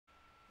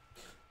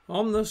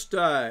On this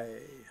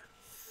day,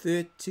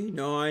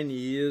 39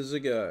 years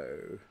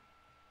ago,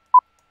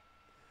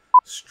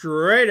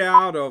 straight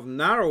out of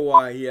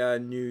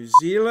Ngaruawahia, New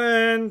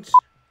Zealand,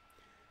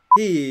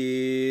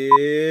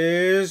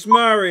 here's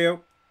Maurieo.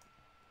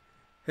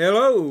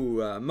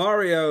 Hello,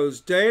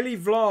 Maurieo's daily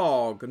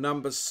vlog,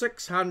 number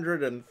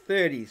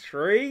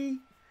 633,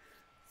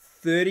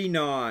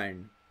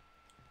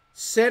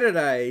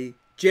 Saturday,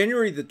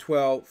 January the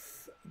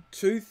 12th,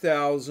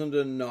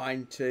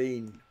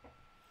 2019.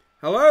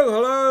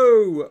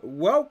 Hello,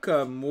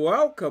 welcome.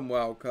 Hi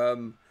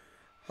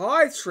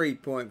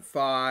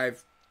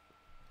 3.5.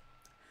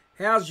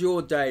 How's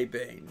your day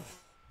been?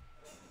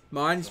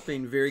 Mine's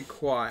been very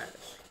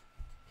quiet,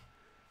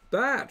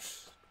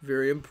 but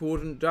very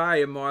important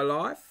day in my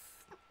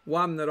life.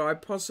 One that I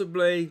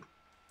possibly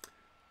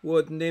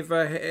would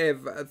never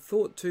have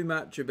thought too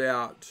much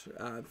about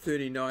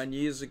 39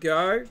 years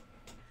ago.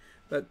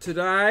 But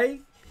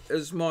today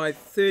is my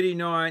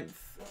 39th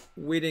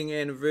wedding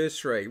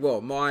anniversary. Well,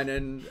 mine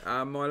and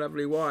my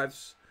lovely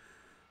wife's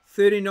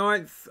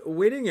 39th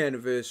wedding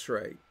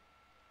anniversary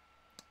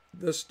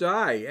this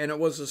day, and it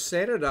was a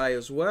Saturday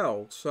as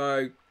well.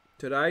 So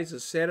today's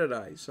a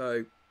Saturday.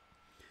 So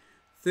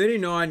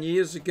 39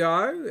 years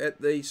ago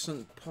at the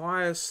St.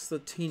 Pius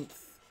X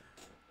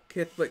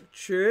Catholic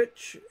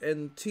Church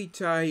in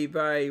Titahi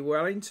Bay,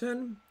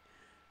 Wellington,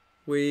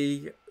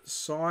 we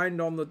signed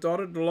on the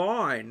dotted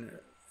line,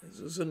 as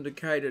is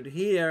indicated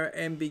here,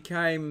 and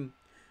became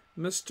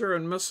Mr.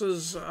 and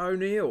Mrs.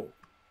 O'Neill.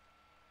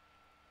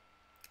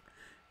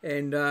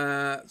 And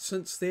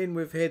since then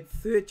we've had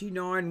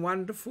 39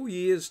 wonderful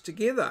years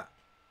together.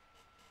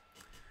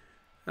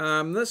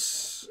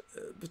 This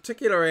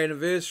particular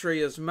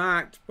anniversary is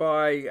marked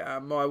by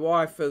my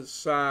wife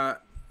is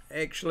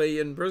actually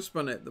in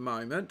Brisbane at the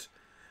moment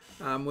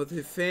with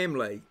her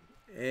family,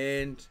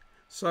 and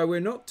so we're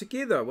not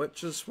together,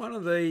 which is one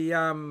of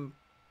the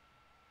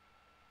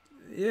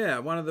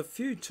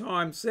few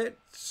times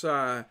that's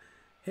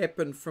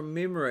happened from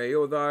memory,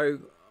 although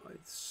I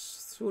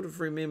sort of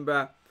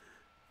remember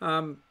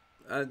one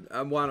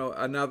or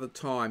another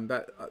time,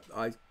 but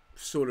I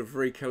sort of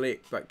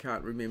recollect but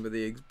can't remember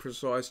the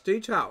precise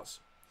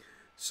details.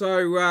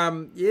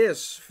 So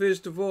yes,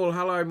 first of all,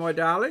 hello my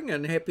darling,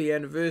 and happy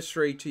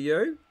anniversary to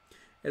you,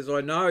 as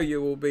I know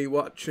you will be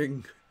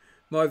watching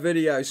my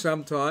video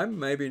sometime,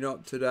 maybe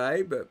not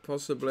today, but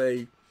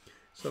possibly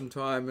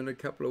sometime in a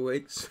couple of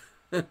weeks.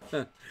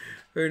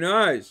 Who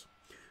knows?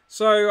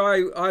 So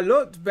I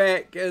looked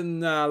back in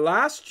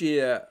last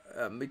year,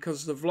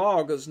 because the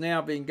vlog has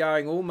now been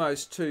going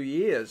almost 2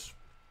 years,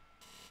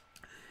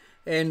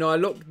 and I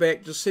looked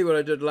back to see what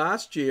I did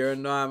last year,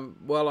 and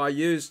well, I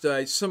used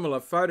a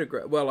similar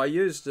photograph. Well, I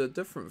used a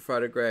different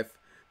photograph,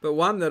 but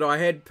one that I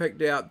had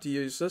picked out to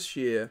use this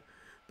year,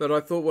 but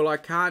I thought, well, I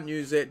can't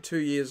use that 2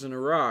 years in a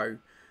row,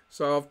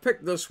 so I've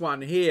picked this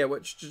one here,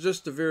 which is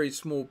just a very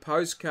small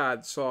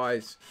postcard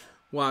size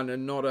one,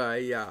 and not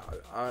a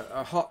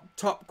hot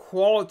top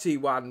quality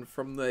one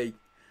from the,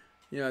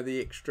 the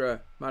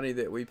extra money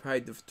that we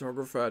paid the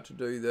photographer to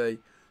do the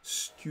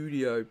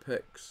studio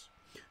pics.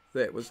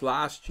 That was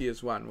last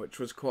year's one, which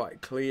was quite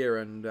clear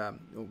and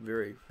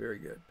very, very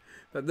good.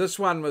 But this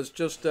one was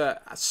just a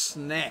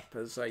snap,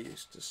 as they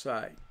used to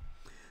say.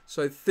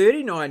 So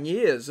 39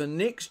 years, and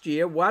next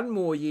year, one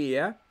more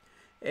year,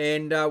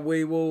 and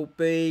we will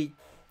be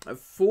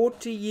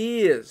 40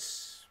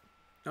 years.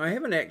 I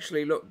haven't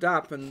actually looked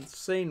up and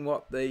seen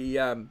what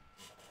the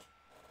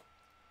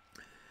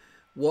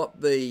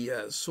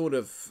sort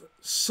of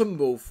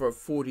symbol for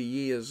 40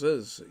 years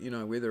is,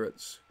 whether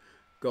it's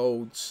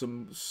gold,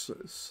 some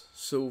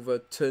silver,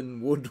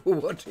 tin, wood, or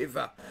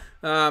whatever.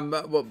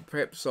 Well,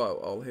 perhaps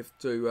I'll have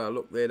to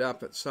look that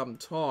up at some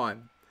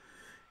time.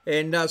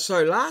 And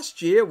so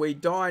last year we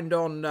dined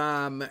on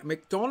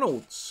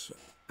McDonald's,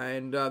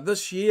 and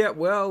this year,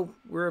 well,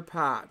 we're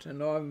apart,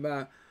 and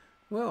I'm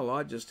well,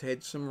 I just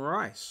had some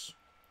rice.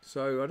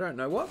 So I don't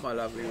know what my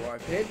lovely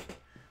wife had,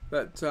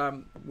 but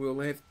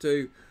we'll have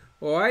to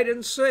wait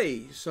and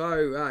see.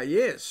 So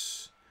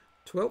yes,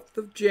 12th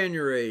of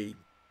January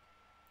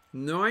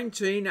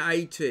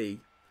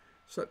 1980,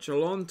 such a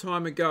long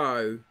time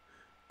ago.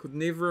 Could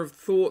never have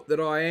thought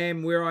that I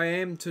am where I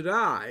am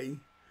today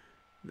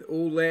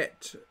all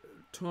that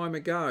time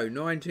ago.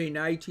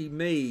 1980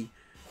 me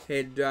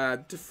had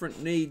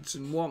different needs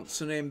and wants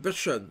and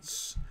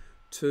ambitions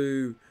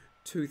to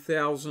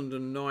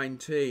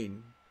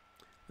 2019.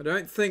 I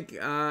don't think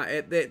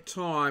at that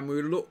time we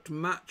looked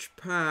much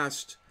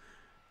past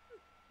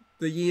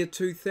the year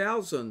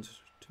 2000,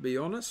 to be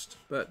honest,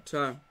 but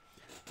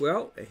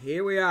well,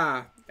 here we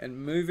are,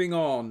 and moving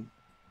on.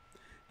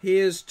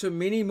 Here's to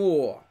many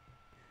more.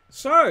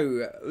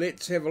 So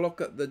let's have a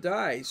look at the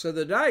day. So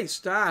the day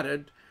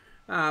started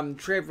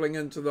travelling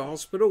into the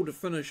hospital to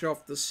finish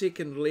off the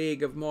second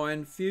leg of my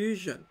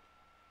infusion.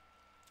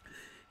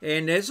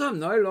 And as I'm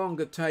no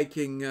longer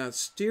taking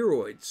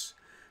steroids,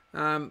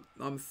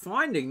 I'm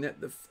finding that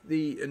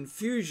the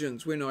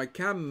infusions, when I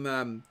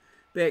come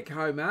back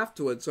home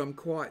afterwards, I'm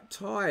quite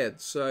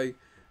tired. So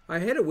I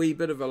had a wee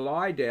bit of a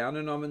lie down,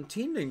 and I'm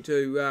intending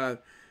to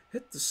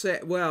hit the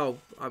well,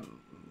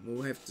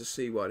 we'll have to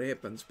see what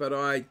happens, but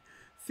I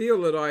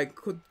feel that I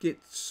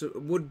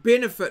would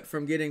benefit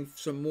from getting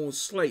some more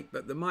sleep,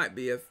 but there might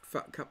be a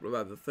couple of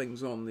other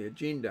things on the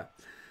agenda.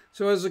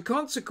 So as a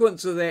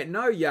consequence of that,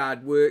 no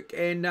yard work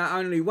and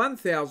only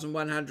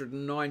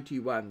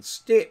 1,191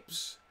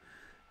 steps,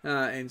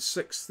 and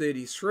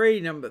 633,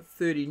 number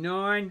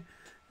 39.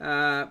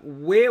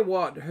 Where,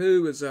 what,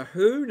 who is a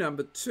who,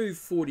 number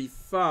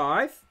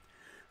 245.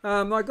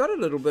 I got a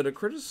little bit of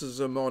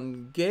criticism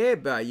on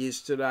Gab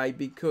yesterday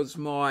because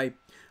my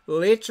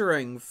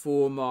lettering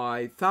for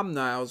my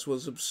thumbnails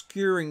was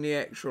obscuring the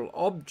actual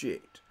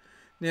object.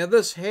 Now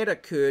this had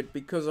occurred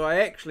because I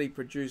actually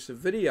produced a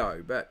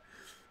video, but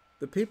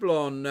the people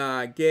on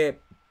Gab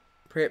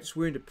perhaps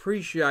weren't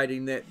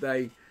appreciating that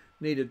they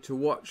needed to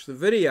watch the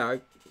video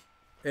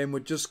and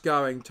were just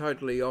going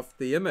totally off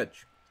the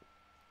image.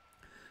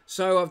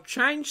 So I've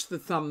changed the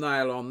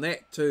thumbnail on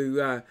that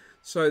to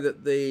so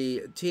that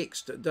the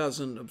text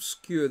doesn't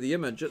obscure the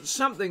image. It's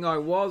something I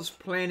was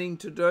planning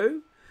to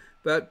do,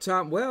 but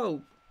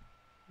well,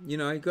 you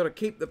know, you've got to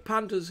keep the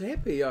punters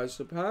happy, I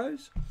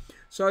suppose.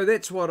 So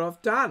that's what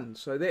I've done.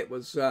 So that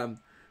was a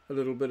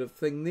little bit of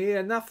thing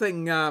there.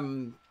 Nothing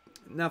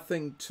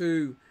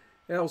too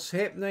else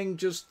happening,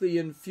 just the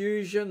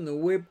infusion, the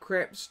web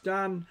crap's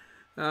done.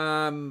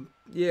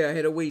 Yeah, I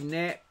had a wee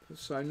nap,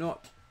 so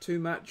not too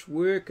much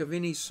work of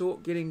any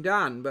sort getting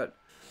done, but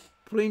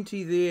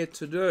plenty there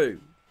to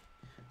do.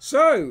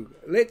 So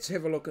let's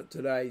have a look at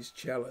today's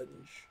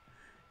challenge.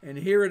 And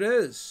here it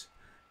is.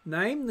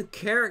 Name the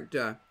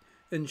character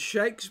in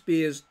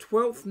Shakespeare's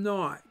Twelfth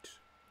Night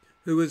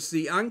who is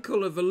the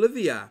uncle of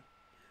Olivia.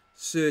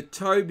 Sir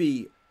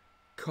Toby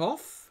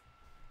Cough,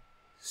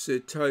 Sir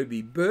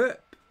Toby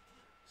Burp,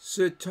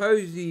 Sir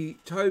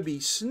Toby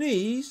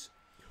Sneeze,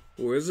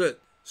 or is it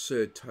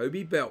Sir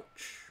Toby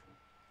Belch?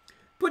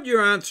 Put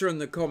your answer in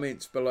the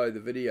comments below the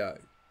video.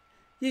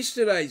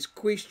 Yesterday's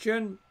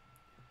question,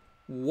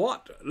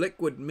 what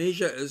liquid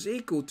measure is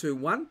equal to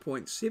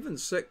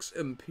 1.76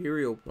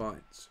 imperial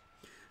pints?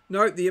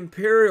 Note the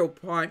imperial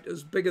pint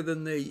is bigger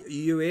than the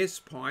US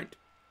pint,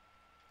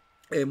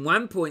 and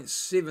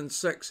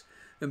 1.76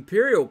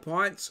 imperial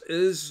pints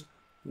is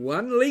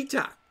 1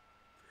 litre,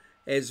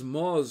 as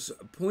Moz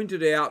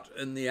pointed out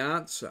in the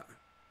answer,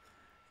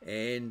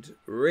 and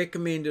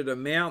recommended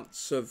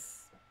amounts of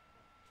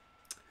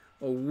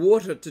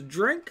water to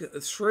drink,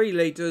 3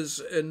 litres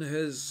in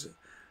his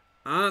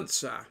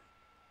answer.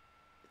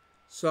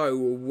 So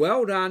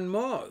well done,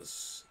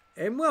 Moz,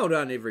 and well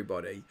done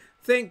everybody.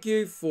 Thank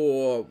you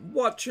for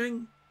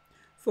watching,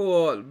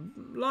 for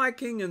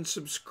liking and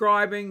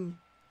subscribing,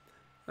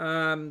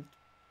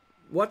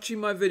 watching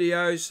my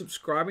videos,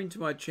 subscribing to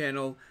my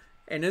channel,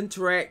 and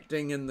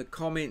interacting in the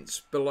comments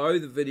below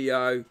the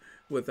video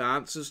with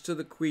answers to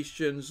the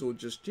questions or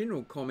just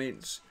general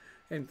comments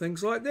and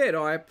things like that.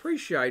 I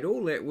appreciate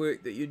all that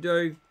work that you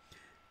do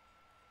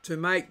to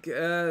make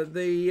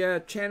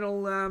the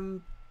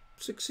channel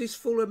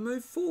successful and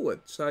move forward.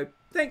 So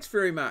thanks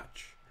very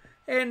much.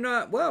 And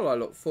well, I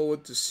look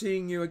forward to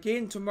seeing you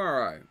again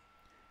tomorrow.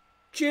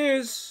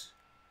 Cheers.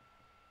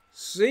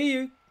 See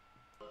you.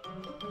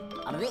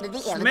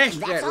 Smash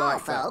that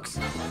like button. Folks.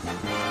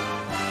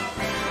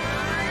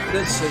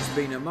 This has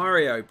been a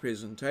maureo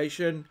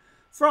presentation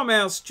from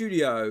our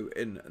studio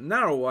in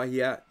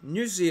Ngaruawahia,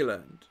 New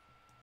Zealand.